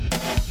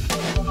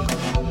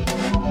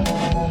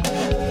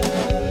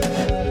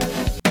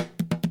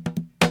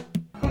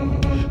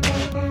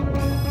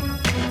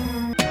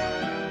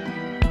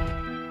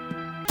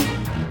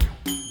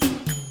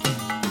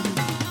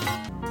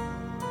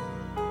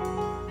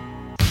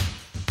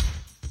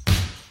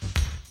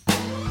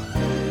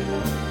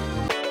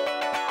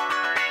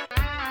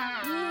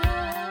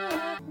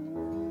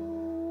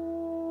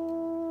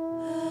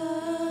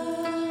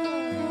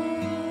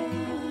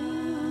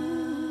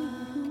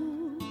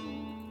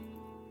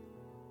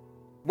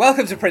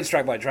Welcome to Prince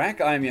Track by Track.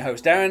 I'm your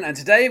host Darren, and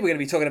today we're going to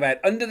be talking about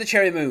Under the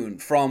Cherry Moon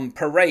from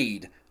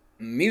Parade,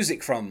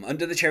 music from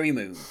Under the Cherry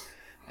Moon.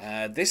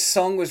 This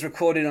song was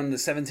recorded on the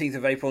 17th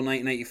of April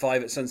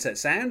 1985 at Sunset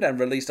Sound and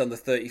released on the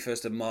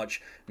 31st of March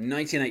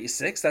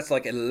 1986. That's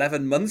like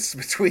 11 months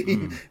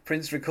between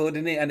Prince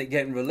recording it and it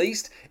getting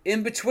released.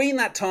 In between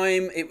that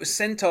time, it was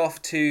sent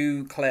off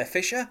to Claire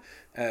Fisher,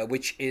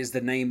 which is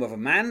the name of a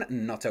man,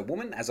 not a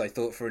woman, as I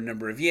thought for a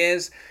number of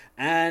years.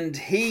 And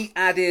he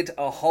added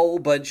a whole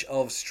bunch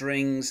of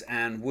strings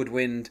and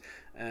woodwind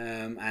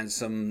and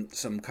some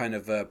kind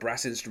of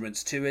brass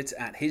instruments to it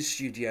at his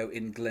studio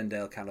in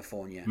Glendale,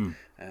 California.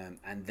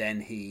 And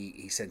then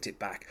he sent it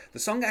back. The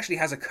song actually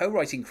has a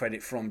co-writing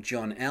credit from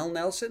John L.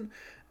 Nelson,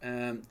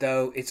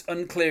 though it's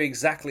unclear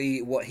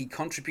exactly what he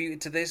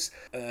contributed to this.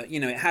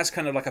 It has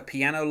kind of like a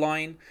piano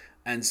line,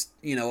 and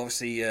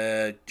obviously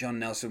John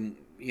Nelson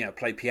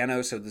played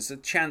piano, so there's a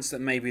chance that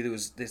maybe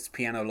this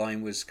piano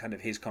line was kind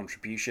of his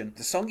contribution.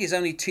 The song is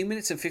only 2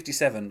 minutes and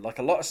 57, like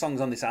a lot of songs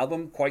on this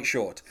album, quite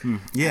short.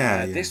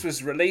 Yeah. This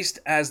was released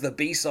as the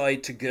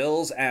B-side to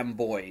Girls and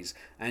Boys,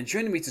 and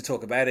joining me to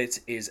talk about it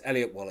is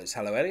Elliot Wallace.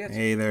 Hello, Elliot.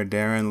 Hey there,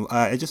 Darren.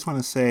 I just want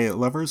to say,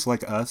 lovers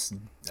like us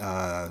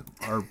are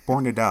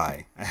born to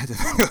die. I had to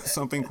think of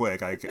something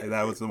quick.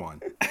 That was the one.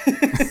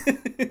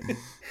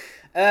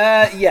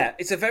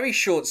 It's a very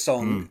short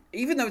song.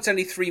 Even though it's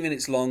only 3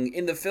 minutes long,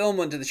 in the film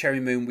Under the Cherry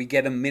Moon, we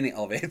get a minute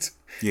of it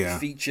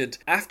featured.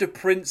 After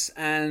Prince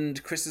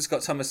and Kristen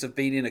Scott Thomas have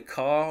been in a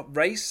car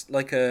race,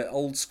 like a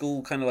old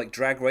school kind of like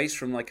drag race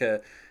from like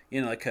a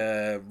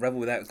Rebel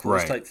Without a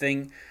Cause type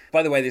thing.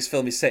 By the way, this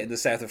film is set in the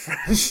south of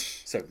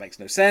France, so it makes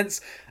no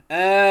sense.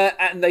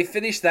 And they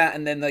finish that,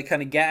 and then they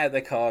kind of get out of their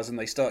cars and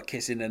they start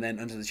kissing, and then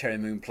Under the Cherry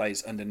Moon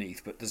plays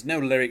underneath. But there's no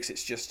lyrics,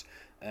 it's just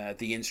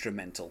the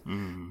instrumental.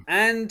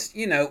 And,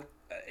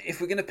 if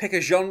we're going to pick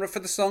a genre for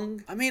the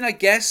song, I mean, I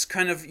guess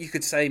kind of you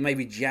could say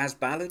maybe jazz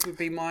ballad would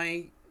be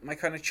my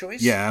kind of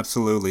choice. Yeah,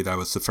 absolutely. That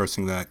was the first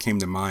thing that came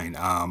to mind.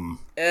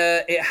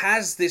 It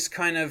has this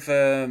kind of,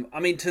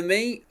 to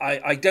me,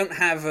 I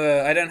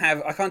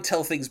can't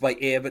tell things by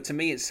ear, but to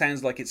me it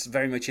sounds like it's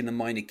very much in the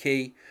minor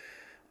key.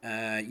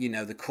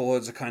 The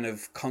chords are kind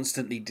of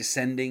constantly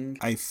descending.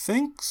 I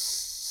think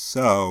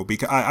so,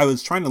 because I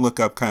was trying to look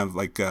up kind of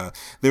like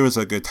there was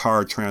a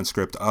guitar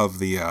transcript of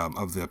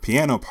the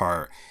piano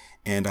part,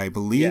 and I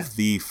believe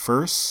the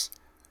first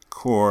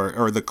chord,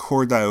 or the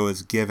chord that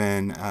was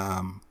given,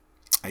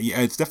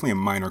 it's definitely a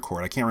minor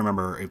chord. I can't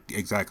remember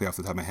exactly off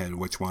the top of my head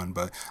which one,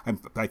 but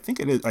I think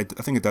it is. I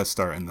think it does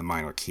start in the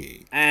minor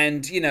key.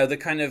 And the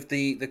kind of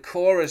the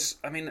chorus.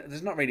 I mean,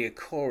 there's not really a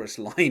chorus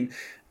line,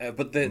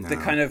 but the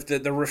kind of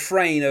the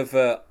refrain of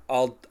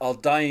 "I'll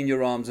die in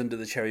your arms under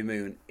the cherry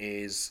moon"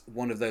 is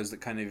one of those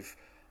that kind of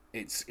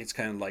it's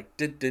kind of like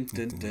dun, dun,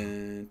 dun,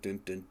 dun, dun,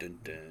 dun, dun,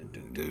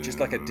 dun, dun, just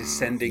like a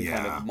descending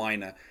kind of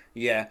minor.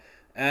 Yeah.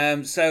 A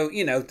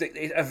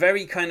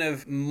very kind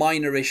of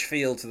minorish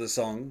feel to the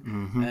song,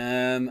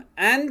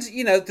 and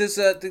there's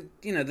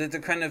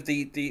the kind of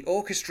the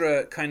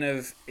orchestra kind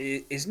of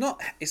it's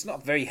not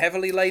very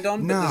heavily laid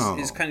on, but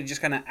it's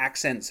kind of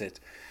accents it,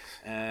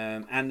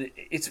 and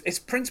it's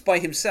Prince by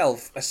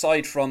himself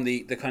aside from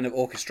the kind of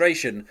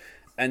orchestration.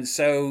 And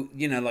so,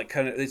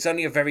 it's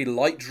only a very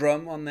light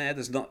drum on there.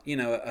 There's not,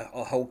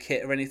 a whole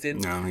kit or anything.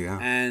 No, yeah.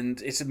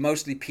 And it's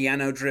mostly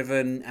piano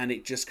driven, and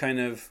it just kind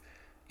of,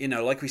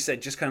 like we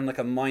said, just kind of like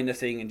a minor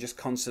thing and just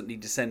constantly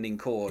descending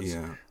chords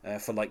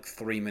for like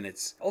 3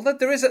 minutes. Although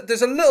there's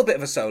a little bit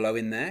of a solo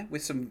in there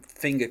with some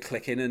finger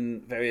clicking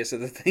and various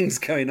other things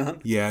going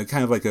on. Yeah,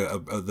 kind of like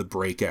the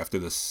break after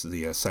the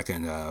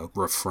second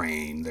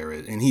refrain there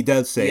is. And he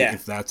does say,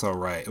 if that's all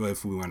right,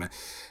 if we want to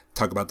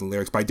talk about the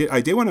lyrics. But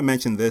I did want to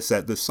mention this,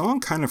 that the song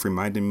kind of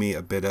reminded me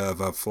a bit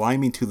of Fly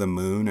Me to the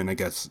Moon, and I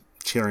guess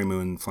Cherry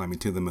Moon, Fly Me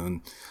to the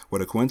Moon.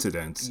 What a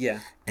coincidence.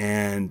 Yeah.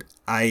 And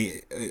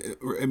it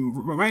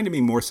reminded me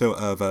more so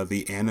of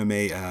the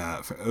anime,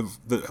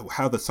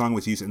 how the song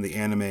was used in the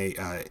anime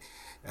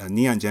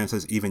Neon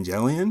Genesis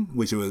Evangelion,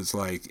 which was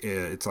like,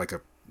 it's like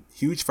a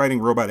huge fighting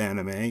robot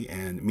anime,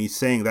 and me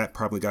saying that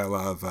probably got a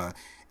lot of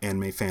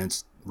anime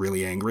fans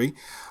really angry.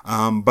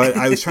 But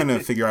I was trying to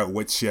figure out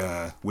which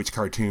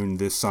cartoon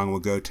this song will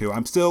go to.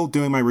 I'm still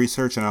doing my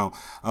research, and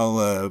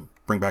I'll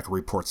bring back a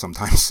report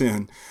sometime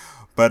soon.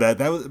 But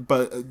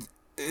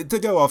to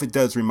go off, it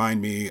does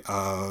remind me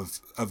of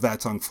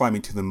that song, "Fly Me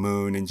to the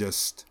Moon," and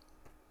just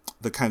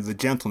the kind of the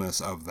gentleness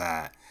of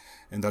that,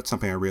 and that's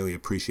something I really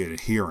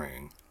appreciated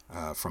hearing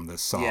from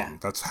this song. Yeah.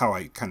 That's how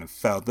I kind of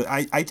felt. That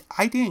I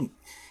didn't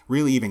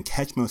really even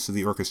catch most of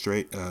the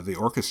orchestra and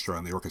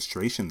the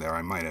orchestration there.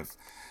 I might have.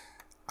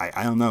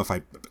 I don't know if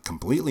I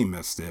completely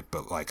missed it,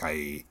 but like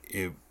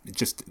it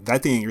just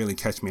that didn't really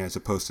catch me, as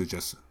opposed to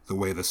just the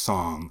way the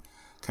song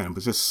kind of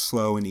was just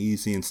slow and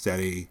easy and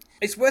steady.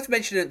 It's worth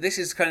mentioning that this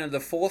is kind of the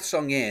fourth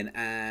song in,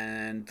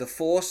 and the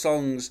four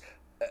songs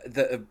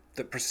that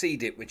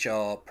precede it, which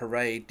are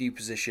Parade, New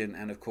Position,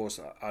 and of course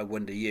I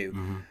Wonder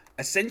You.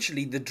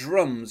 Essentially, the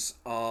drums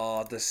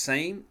are the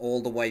same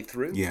all the way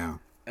through. Yeah.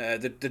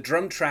 The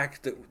drum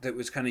track that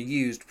was kind of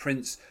used,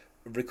 Prince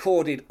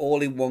recorded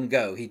all in one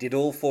go. He did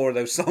all 4 of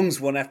those songs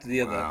one after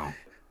the other. Wow.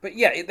 But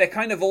yeah, they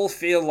kind of all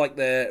feel like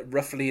they're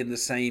roughly in the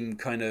same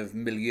kind of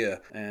milieu.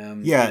 Yeah.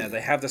 You know,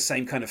 they have the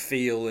same kind of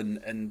feel,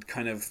 and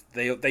kind of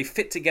they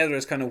fit together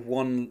as kind of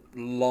one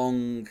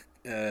long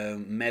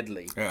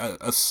medley.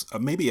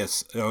 Maybe a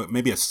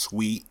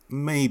sweet,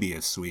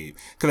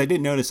 because I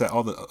did notice that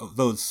all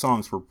those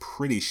songs were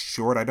pretty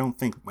short. I don't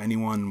think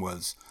anyone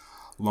was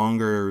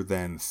longer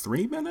than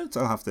 3 minutes.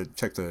 I'll have to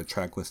check the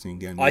track listing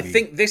again. Maybe. I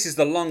think this is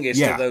the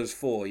longest of those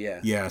 4.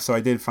 Yeah. So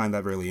I did find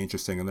that really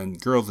interesting. And then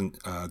Girls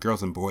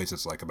and Boys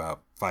is like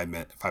about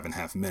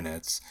 5.5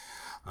 minutes.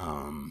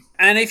 And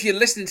if you're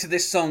listening to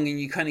this song and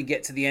you kind of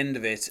get to the end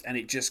of it and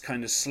it just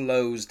kind of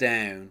slows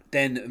down,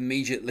 then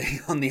immediately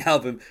on the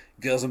album,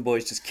 Girls and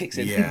Boys just kicks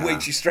in and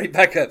wakes you straight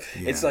back up.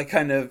 Yeah. It's like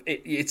kind of,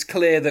 it's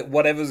clear that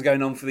whatever's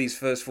going on for these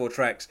first 4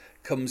 tracks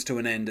comes to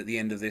an end at the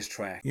end of this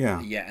track.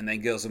 Yeah. Yeah, and then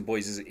Girls and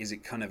Boys is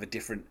it kind of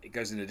it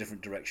goes in a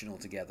different direction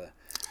altogether.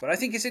 But I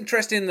think it's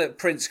interesting that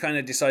Prince kind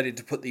of decided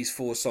to put these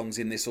 4 songs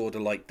in this order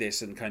like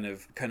this, and kind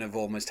of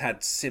almost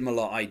had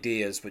similar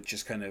ideas, but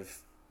just kind of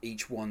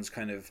each one's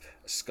kind of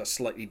got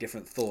slightly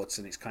different thoughts,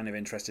 and it's kind of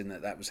interesting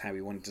that was how he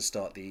wanted to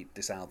start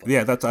this album.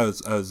 Yeah, that's I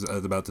was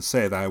about to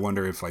say that. I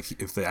wonder if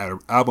the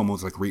album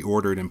was like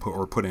reordered and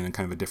put in a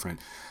kind of a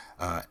different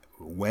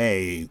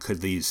way.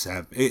 Could these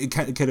have it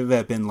could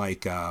have been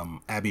like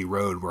Abbey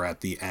Road, where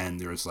at the end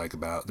there's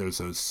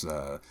those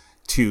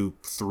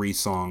 2-3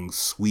 songs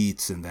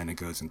suites, and then it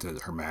goes into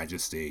Her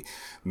Majesty.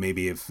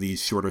 Maybe if these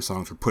shorter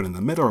songs were put in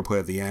the middle or put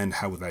at the end,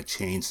 how would that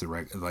change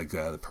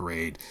the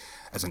parade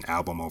as an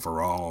album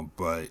overall?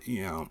 But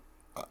you know,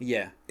 I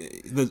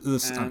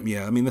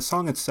mean, the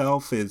song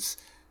itself is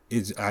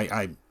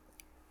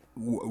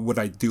what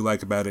I do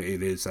like about it.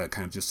 It is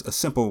kind of just a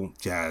simple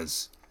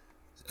jazz,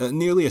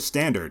 nearly a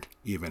standard,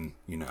 even.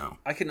 You know,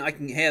 I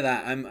can hear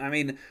that. I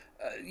mean.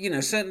 You know,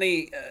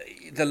 certainly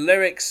the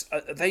lyrics,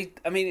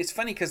 it's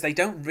funny because they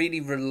don't really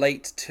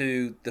relate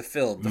to the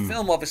film. The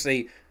film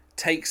obviously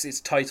takes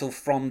its title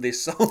from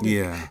this song.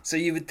 Yeah. So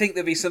you would think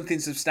there'd be something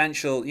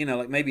substantial, you know,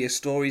 like maybe a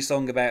story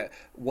song about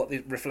what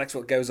reflects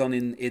what goes on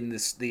in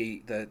this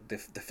the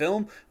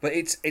film. But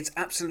it's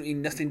absolutely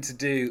nothing to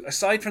do,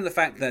 aside from the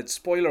fact that,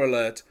 spoiler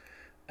alert,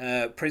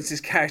 Prince's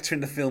character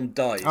in the film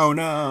dies. Oh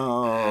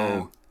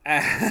no.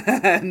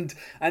 And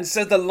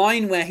so the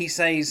line where he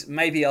says,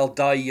 "Maybe I'll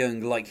die young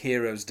like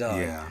heroes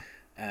die."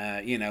 Yeah.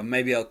 You know,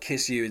 maybe I'll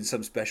kiss you in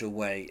some special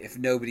way if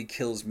nobody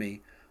kills me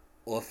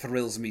or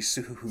thrills me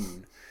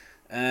soon.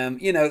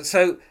 You know,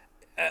 so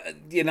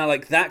you know,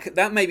 like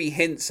that maybe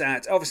hints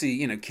at, obviously,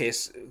 you know,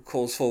 Kiss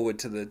calls forward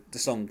to the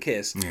song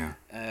Kiss. Yeah.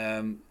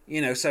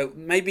 You know, so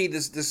maybe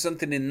there's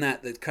something in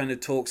that kind of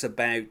talks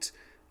about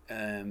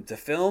the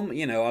film.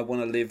 You know, I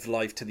want to live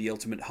life to the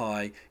ultimate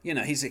high. You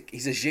know, he's a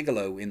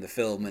gigolo in the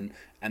film,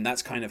 and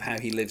that's kind of how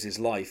he lives his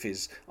life,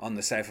 is on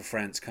the south of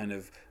France, kind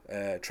of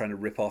trying to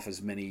rip off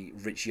as many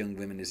rich young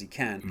women as he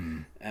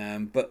can.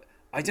 But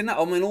I don't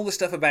know. I mean, all the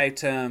stuff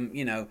about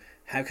you know,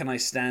 how can I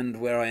stand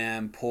where I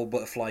am, poor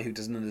butterfly who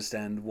doesn't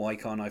understand, why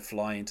can't I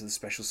fly into the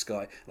special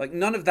sky? Like,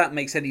 none of that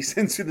makes any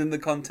sense within the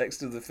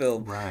context of the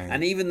film. Right.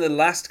 And even the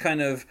last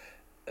kind of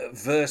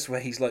verse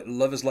where he's like,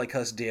 "Lovers like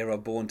us, dear, are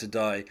born to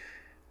die."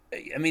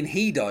 I mean,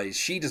 he dies,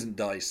 she doesn't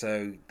die,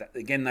 so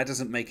again, that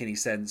doesn't make any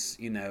sense,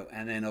 you know.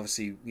 And then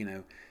obviously, you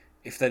know,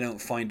 if they don't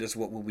find us,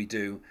 what will we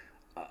do?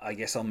 I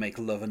guess I'll make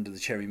love under the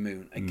cherry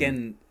moon.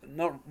 Again,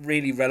 not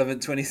really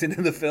relevant to anything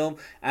in the film.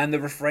 And the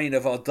refrain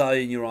of "I'll die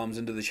in your arms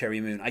under the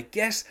cherry moon," I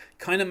guess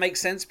kind of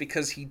makes sense,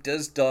 because he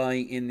does die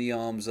in the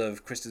arms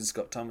of Kristen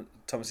Scott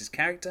Thomas's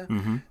character.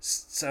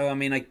 So I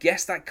mean, I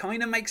guess that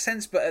kind of makes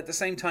sense, but at the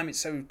same time, it's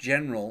so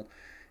general,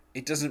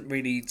 it doesn't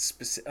really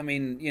I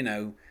mean, you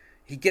know,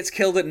 he gets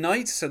killed at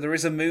night, so there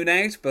is a moon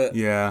out, but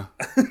yeah,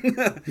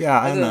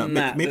 I don't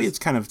know. Maybe it's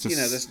kind of just,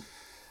 you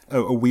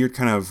know, a weird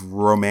kind of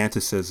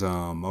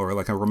romanticism, or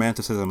like a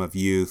romanticism of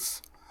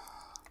youth.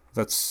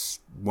 That's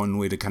one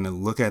way to kind of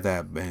look at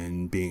that,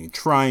 and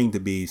trying to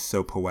be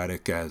so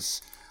poetic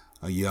as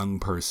a young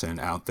person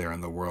out there in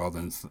the world,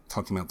 and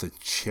talking about the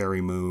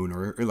cherry moon,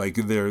 or like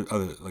there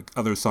are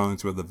other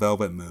songs with the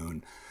velvet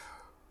moon,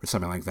 or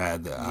something like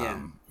that.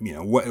 You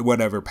know,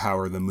 whatever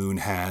power the moon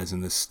has in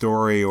the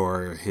story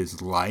or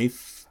his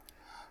life.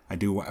 I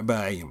do,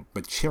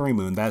 but cherry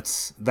moon,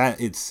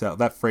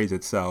 that phrase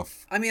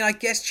itself. I mean, I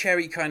guess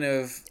cherries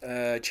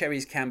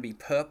can be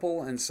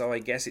purple, and so I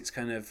guess it's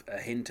kind of a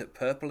hint at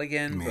purple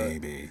again.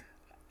 Maybe.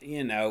 But,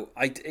 you know,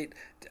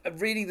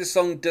 really the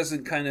song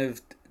doesn't kind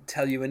of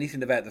tell you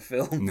anything about the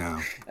film.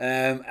 No.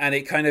 And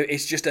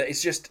it's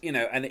just you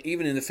know, and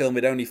even in the film,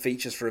 it only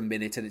features for a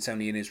minute, and it's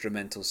only an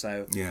instrumental.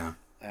 So yeah.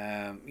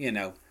 You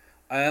know,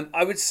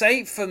 I would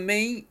say for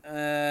me,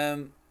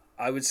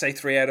 I would say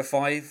 3 out of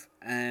 5,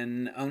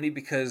 and only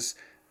because,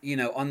 you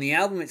know, on the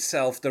album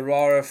itself there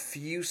are a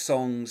few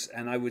songs,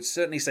 and I would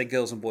certainly say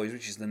Girls and Boys,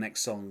 which is the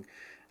next song,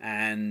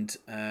 and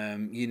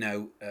you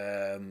know,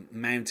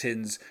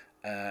 Mountains,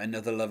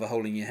 Another Lover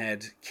Holding Your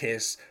Head,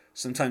 Kiss,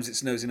 Sometimes It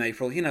Snows in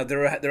April. You know,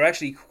 there are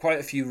actually quite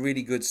a few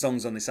really good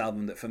songs on this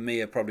album that for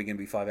me are probably going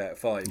to be 5 out of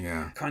 5.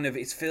 Yeah. Kind of,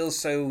 it feels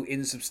so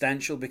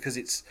insubstantial because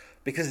it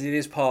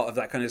is part of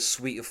that kind of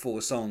suite of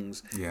 4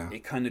 songs. Yeah.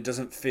 It kind of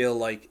doesn't feel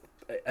like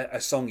a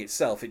song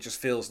itself. It just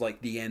feels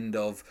like the end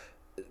of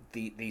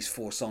these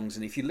 4 songs.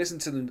 And if you listen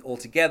to them all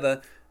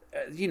together,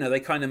 you know, they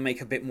kind of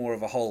make a bit more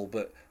of a whole.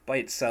 But by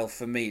itself,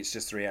 for me, it's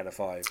just 3 out of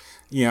 5.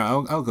 Yeah,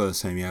 I'll go the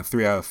same. Yeah,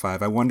 3 out of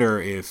 5. I wonder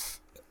if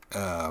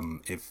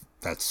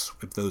that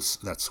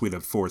suite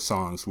of 4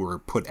 songs were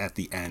put at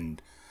the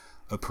end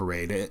of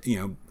Parade. You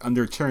know,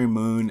 Under Cherry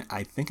Moon,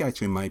 I think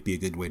actually might be a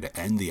good way to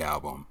end the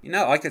album. You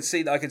know, I could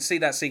see that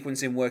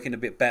sequencing working a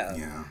bit better.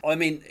 Yeah. I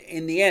mean,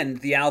 in the end,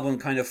 the album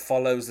kind of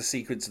follows the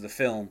sequence of the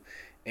film,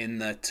 in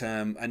that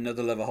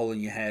Another Love, A Hole in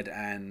Your Head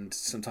and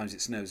Sometimes It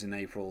Snows in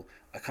April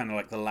are kind of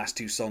like the last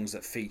 2 songs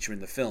that feature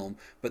in the film,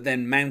 but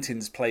then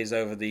Mountains plays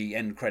over the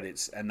end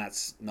credits, and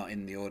that's not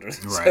in the order.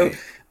 Right. So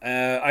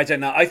I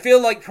don't know. I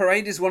feel like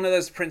Parade is one of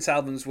those Prince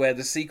albums where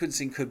the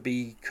sequencing could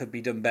be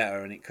done better,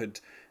 and it could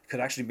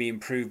actually be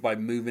improved by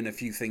moving a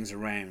few things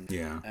around.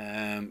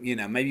 Yeah. You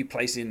know, maybe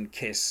placing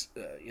Kiss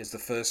as the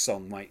first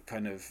song might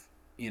kind of,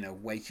 you know,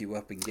 wake you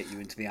up and get you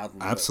into the album.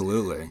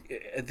 Absolutely.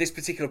 But at this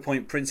particular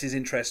point, Prince's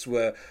interests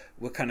were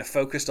kind of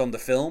focused on the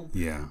film.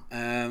 Yeah.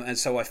 And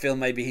so I feel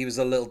maybe he was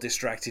a little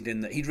distracted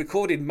in that he'd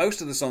recorded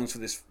most of the songs for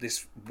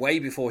this way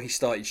before he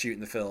started shooting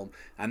the film,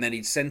 and then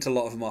he'd sent a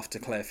lot of them off to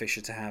Claire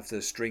Fisher to have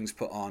the strings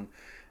put on.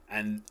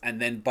 And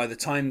then by the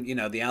time, you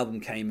know, the album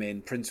came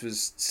in, Prince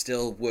was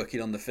still working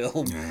on the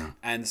film,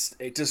 and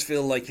it does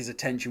feel like his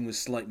attention was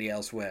slightly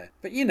elsewhere.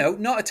 But, you know,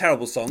 not a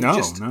terrible song,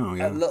 just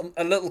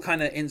a little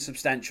kind of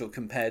insubstantial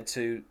compared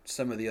to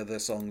some of the other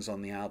songs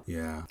on the album.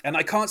 Yeah. And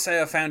I can't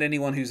say I found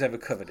anyone who's ever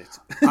covered it.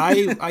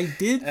 I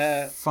did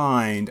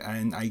find,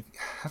 and I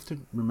have to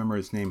remember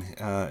his name.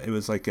 It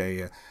was like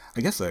I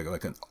guess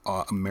like an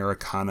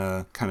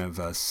Americana kind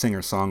of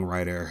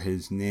singer-songwriter.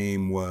 His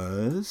name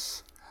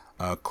was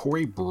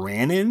Corey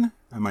Brannon.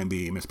 I might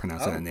be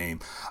mispronouncing that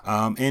name.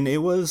 And it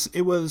was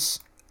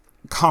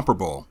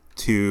comparable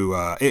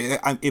to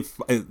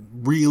it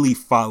really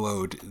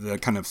followed the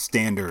kind of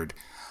standard,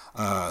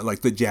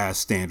 like the jazz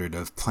standard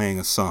of playing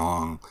a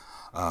song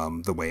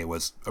the way it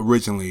was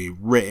originally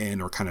written,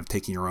 or kind of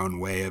taking your own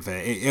way of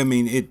it. I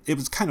mean, it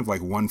was kind of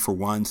like 1 for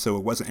 1, so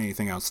it wasn't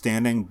anything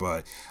outstanding.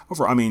 But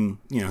overall, I mean,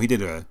 you know, he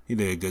did a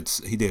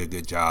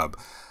good job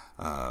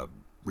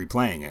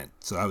replaying it.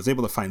 So I was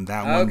able to find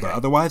that one, but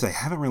otherwise I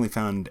haven't really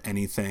found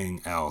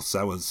anything else.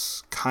 That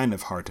was kind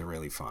of hard to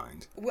really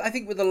find. Well, I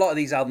think with a lot of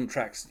these album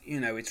tracks, you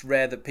know, it's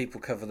rare that people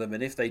cover them,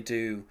 and if they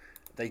do,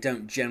 they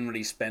don't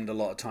generally spend a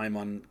lot of time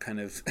on kind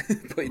of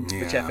putting too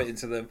much effort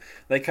into them.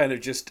 They kind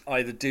of just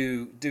either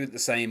do it the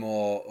same,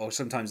 or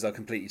sometimes they'll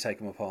completely take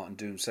them apart and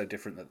do them so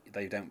different that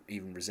they don't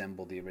even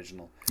resemble the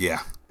original.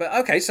 Yeah. But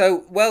okay,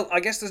 so, well, I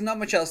guess there's not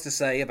much else to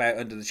say about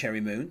Under the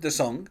Cherry Moon, the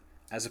song,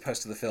 as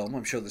opposed to the film.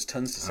 I'm sure there's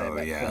tons to say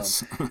about the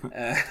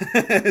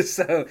film.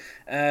 So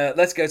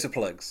let's go to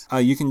plugs.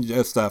 You can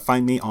just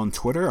find me on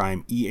Twitter.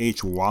 I'm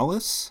E.H.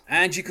 Wallace.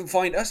 And you can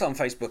find us on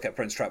Facebook at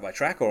Prince Track by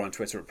Track, or on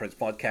Twitter at Prince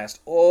Podcast,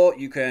 or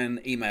you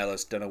can email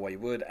us, don't know why you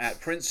would, at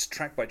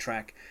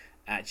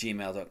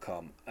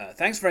princetrackbytrack@gmail.com.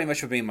 Thanks very much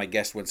for being my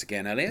guest once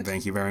again, Elliot.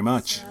 Thank you very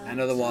much. And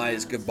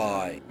otherwise,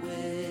 goodbye.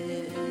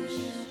 Wish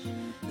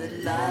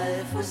that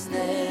life was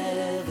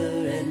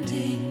never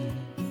ending.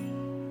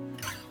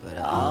 But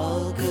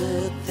all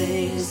good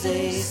things,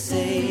 they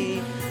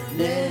say,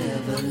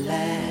 never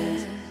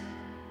last.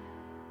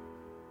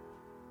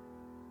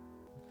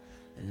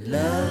 And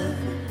love,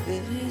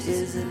 it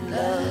isn't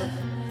love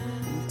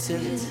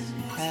until it's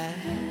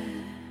past.